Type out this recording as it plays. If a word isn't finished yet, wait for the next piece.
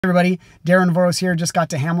Everybody, Darren Voros here. Just got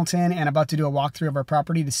to Hamilton and about to do a walkthrough of our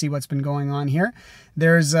property to see what's been going on here.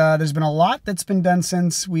 There's been a lot that's been done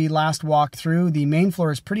since we last walked through. The main floor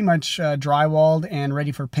is pretty much drywalled and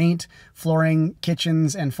ready for paint, flooring,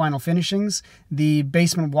 kitchens, and final finishings. The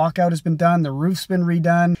basement walkout has been done. The roof's been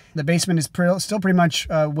redone. The basement is still pretty much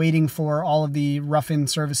waiting for all of the rough-in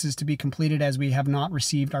services to be completed, as we have not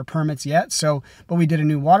received our permits yet. But we did a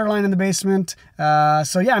new water line in the basement.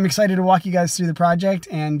 So yeah, I'm excited to walk you guys through the project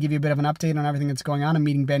and give you a bit of an update on everything that's going on. I'm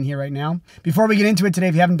meeting Ben here right now. Before we get into it today,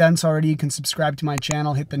 if you haven't done so already, you can subscribe to my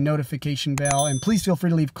channel, hit the notification bell, and please feel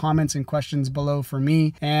free to leave comments and questions below for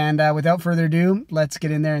me. And without further ado, let's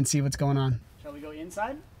get in there and see what's going on. Shall we go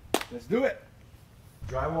inside? Let's do it.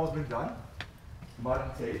 Drywall's been done. Mud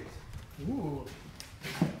and taped. Ooh.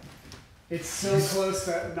 It's so close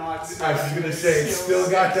to not. I was gonna say, it's still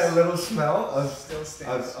got that little smell of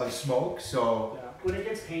smoke. So yeah. When it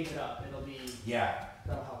gets painted up, it'll be. Yeah.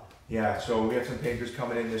 That'll help. Yeah. So we have some painters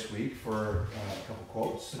coming in this week for a couple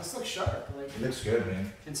quotes. This looks sharp. Like, it looks good,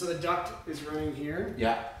 man. And so the duct is running here.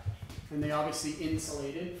 Yeah. And they obviously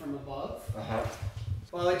insulated from above. Uh-huh.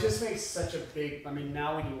 Well, it just makes such a big. I mean,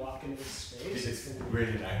 now when you walk into this space, it's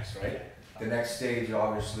really nice, right? Yeah. The next stage,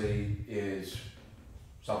 obviously, is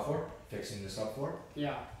subfloor. Fixing the subfloor.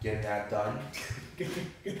 Yeah. Getting that done. Good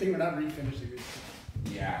thing we're not refinishing it.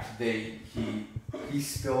 Yeah, he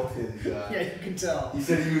spilt his. Yeah, you can tell. He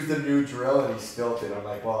said he used a new drill and he spilt it. I'm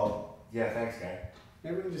like, well, yeah, thanks, guy.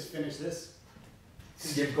 Maybe we can just finish this.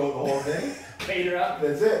 Skip coat the whole thing. Paint her up.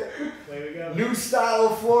 That's it. Way we go. New style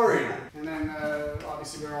of flooring. And then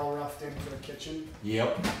obviously we're all roughed in for the kitchen.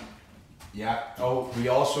 Yep. Yeah. Oh, we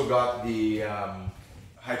also got the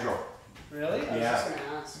hydro. Really? I was just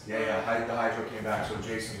gonna ask. Yeah. The hydro came back, so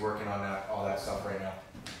Jason's working on all that stuff right now.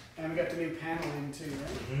 And we got the new paneling too, right?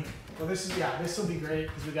 Mm-hmm. Well, this will be great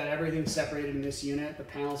because we got everything separated in this unit. The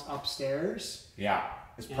panel's upstairs. Yeah,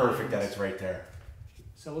 it's perfect that it's right there.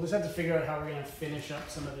 So we'll just have to figure out how we're gonna finish up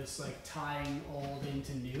some of this, like tying old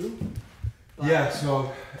into new. But yeah.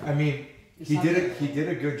 So I mean, he did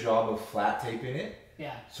a good job of flat taping it.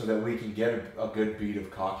 Yeah. So that we can get a good bead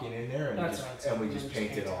of caulking in there, and we just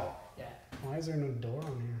paint it all. Yeah. Why is there no door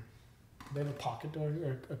on here? Do they have a pocket door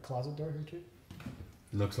or a closet door here too?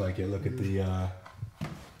 Looks like it. Look at the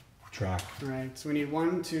track. Right. So we need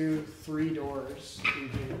 1, 2, 3 doors in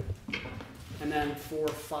here, and then 4,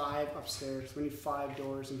 5 upstairs. We need 5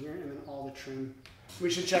 doors in here, and then all the trim. We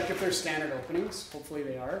should check if they're standard openings. Hopefully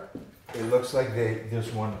they are. It looks like they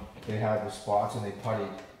had the spots and they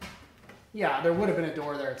puttied. Yeah, there would have been a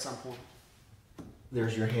door there at some point.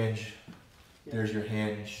 There's your hinge. Yeah. There's your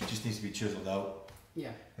hinge. Just needs to be chiseled out.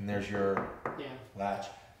 Yeah. And there's your latch.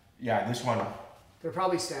 Yeah, this one. They're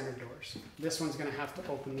probably standard doors. This one's gonna have to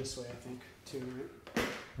open this way, I think, too, right?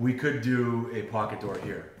 We could do a pocket door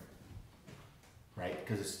here, right?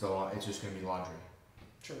 Because it's just gonna be laundry.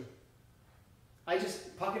 True.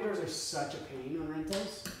 Pocket doors are such a pain on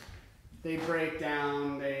rentals. They break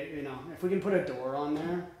down. If we can put a door on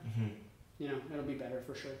there, it'll be better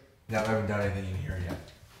for sure. Yeah, I haven't done anything in here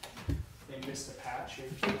yet. They missed a patch here.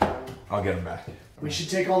 I'll get them back. We should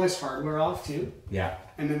take all this hardware off too. Yeah.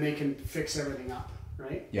 And then they can fix everything up,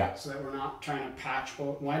 right? Yeah. So that we're not trying to patch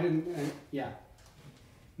both. And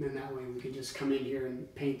then that way we can just come in here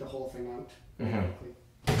and paint the whole thing out.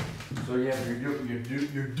 So you have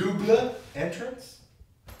your double entrance.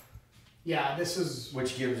 Yeah, this is.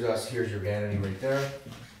 Which gives us, here's your vanity right there.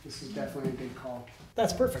 This is definitely a big call.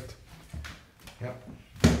 That's perfect. Yep.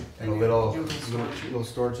 And a little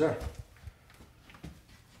storage there.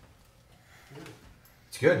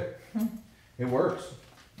 It's good. It works.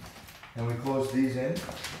 And we close these in.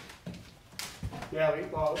 Yeah,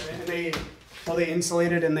 they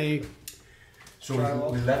insulated and they. So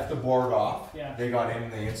we left the board off. Yeah. They got in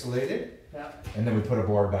and they insulated. Yeah. And then we put a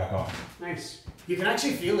board back on. Nice. You can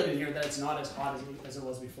actually feel it in here that it's not as hot as it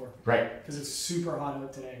was before. Right. Because it's super hot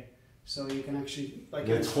out today. So you can actually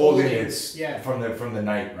it's holding from the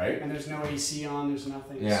night, right? And there's no AC on, there's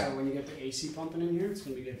nothing. Yeah. So when you get the AC pumping in here, it's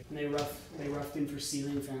gonna be good. And they roughed in for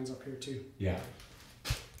ceiling fans up here too. Yeah.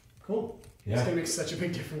 Cool. Yeah. It's gonna make such a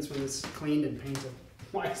big difference when it's cleaned and painted.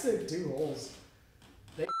 Why is there 2 holes?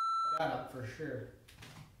 They that up for sure.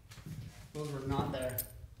 Those were not there.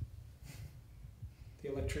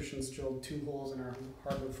 The electricians drilled 2 holes in our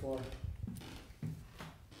hardwood floor.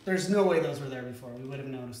 There's no way those were there before. We would have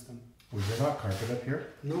noticed them. Was there not carpet up here?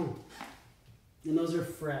 No. And those are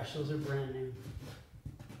fresh. Those are brand new.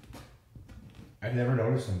 I've never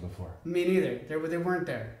noticed them before. Me neither. They weren't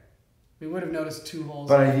there. We would have noticed 2 holes.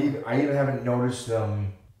 But I even haven't noticed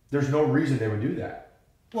them. There's no reason they would do that.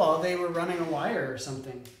 Well, they were running a wire or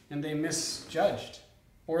something, and they misjudged.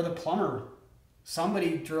 Or the plumber.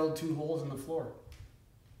 Somebody drilled 2 holes in the floor.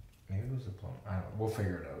 Maybe it was the plumber. I don't know. We'll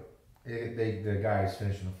figure it out. The guys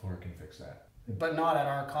finishing the floor can fix that. But not at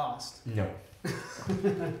our cost. No.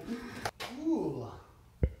 Ooh.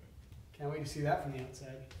 Can't wait to see that from the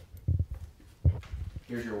outside.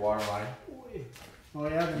 Here's your water line. Oh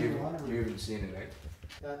yeah, the new water line. You haven't seen it, right?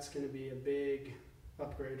 That's going to be a big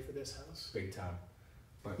upgrade for this house. Big time.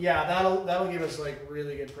 But yeah, that'll give us like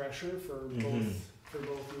really good pressure for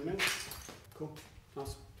both units. Cool.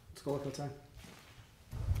 Awesome. Let's go look outside.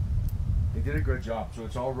 they did a good job. So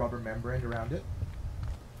it's all rubber membrane around it.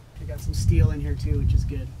 They got some steel in here too, which is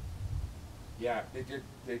good. Yeah,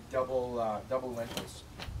 they double lintels.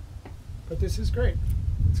 But this is great.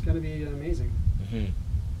 It's going to be amazing. Mm-hmm.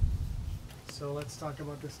 So let's talk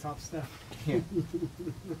about this top step. Yeah.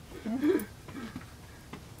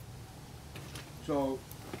 So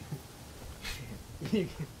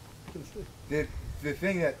the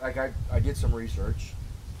thing that, like, I did some research.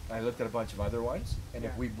 I looked at a bunch of other ones, and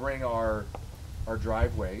if we bring our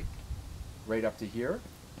driveway right up to here,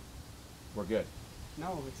 we're good.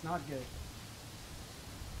 No, it's not good.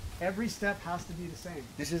 Every step has to be the same.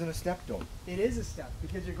 This isn't a step, though. It is a step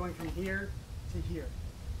because you're going from here to here.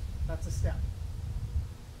 That's a step.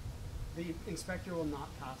 The inspector will not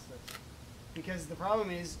pass this because the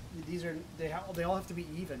problem is they all have to be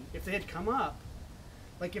even. If they had come up,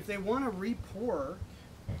 like if they want to re-pour,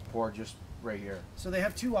 Pour just right here. so they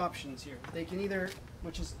have two options here. They can either,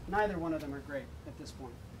 which is neither one of them are great at this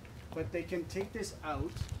point, but they can take this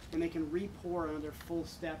out and they can re-pour another full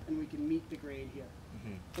step and we can meet the grade here.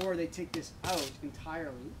 Mm-hmm. Or they take this out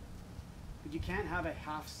entirely, but you can't have a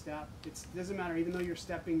half step. It doesn't matter, even though you're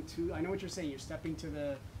stepping to, I know what you're saying, you're stepping to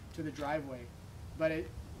the driveway, but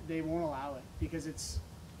they won't allow it because it's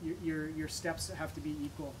your steps have to be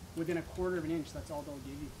equal within a quarter of an inch. That's all they'll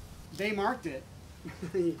give you. They marked it.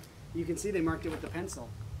 You can see they marked it with the pencil.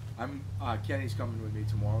 Kenny's coming with me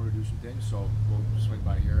tomorrow to do some things, so we'll swing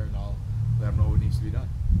by here and I'll let him know what needs to be done.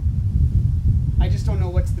 I just don't know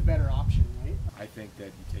what's the better option, right? I think that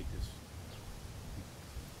you take this,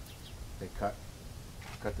 they cut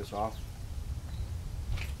this off,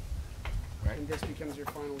 right? And this becomes your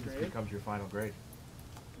final grade. This becomes your final grade.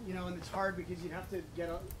 You know, and it's hard because you'd have to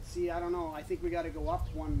see, I don't know, I think we got to go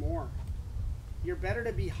up one more. You're better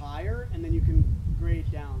to be higher and then you can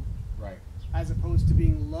grade down. Right. As opposed to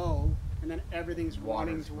being low and then everything's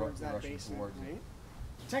running Water's towards that basement, towards right?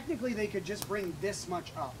 Technically they could just bring this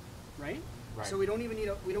much up, right? Right. So we don't even need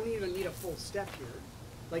a full step here.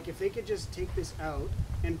 Like if they could just take this out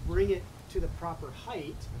and bring it to the proper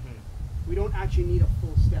height, we don't actually need a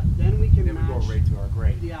full step. Then we can match go right to our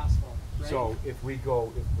grade. The asphalt. Right? So if they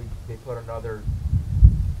put another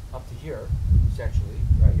up to here, essentially,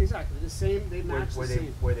 right? Exactly. The same. They match the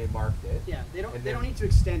same. Where they marked it. Yeah. They don't need to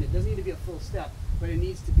extend it. It doesn't need to be a full step, but it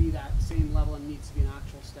needs to be that same level and needs to be an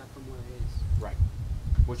actual step from where it is. Right.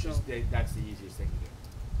 Which is that's the easiest thing to do.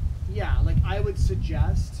 Yeah. Like I would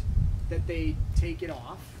suggest that they take it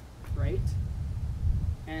off, right,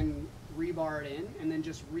 and rebar it in, and then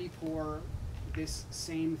just re-pour this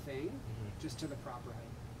same thing just to the proper height.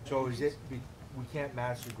 So is it? We can't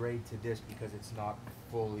match the grade to this because it's not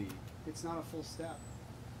fully. It's not a full step.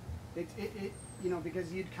 It you know,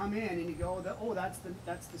 because you'd come in and you go, oh, that's the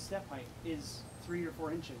step height is 3 or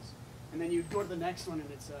 4 inches, and then you'd go to the next one and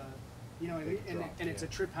it's you know, and it's a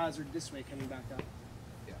trip hazard this way coming back up.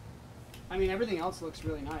 Yeah. I mean, everything else looks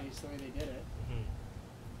really nice the way they did it.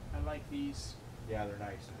 I like these. Yeah, they're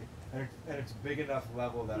nice. And it's big enough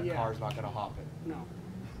level that a car's not going to hop it. No.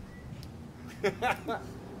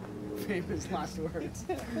 Famous last words.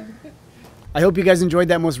 I hope you guys enjoyed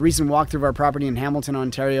that most recent walkthrough of our property in Hamilton,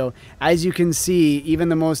 Ontario. As you can see, even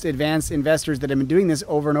the most advanced investors that have been doing this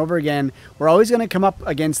over and over again, we're always going to come up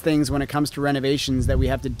against things when it comes to renovations that we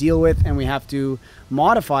have to deal with and we have to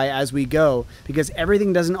modify as we go, because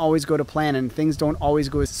everything doesn't always go to plan and things don't always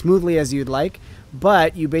go as smoothly as you'd like,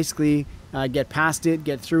 but you basically get past it,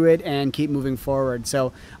 get through it, and keep moving forward.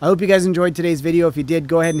 So I hope you guys enjoyed today's video. If you did,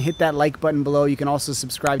 go ahead and hit that like button below. You can also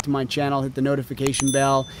subscribe to my channel, hit the notification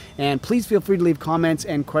bell, and please feel free to leave comments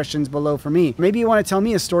and questions below for me. Maybe you want to tell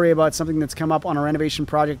me a story about something that's come up on a renovation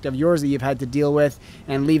project of yours that you've had to deal with,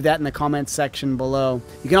 and leave that in the comments section below.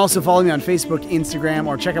 You can also follow me on Facebook, Instagram,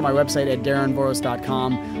 or check out my website at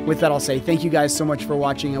darrenvoros.com. With that, I'll say thank you guys so much for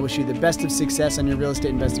watching. I wish you the best of success on your real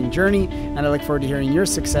estate investing journey, and I look forward to hearing your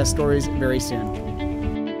success stories very soon.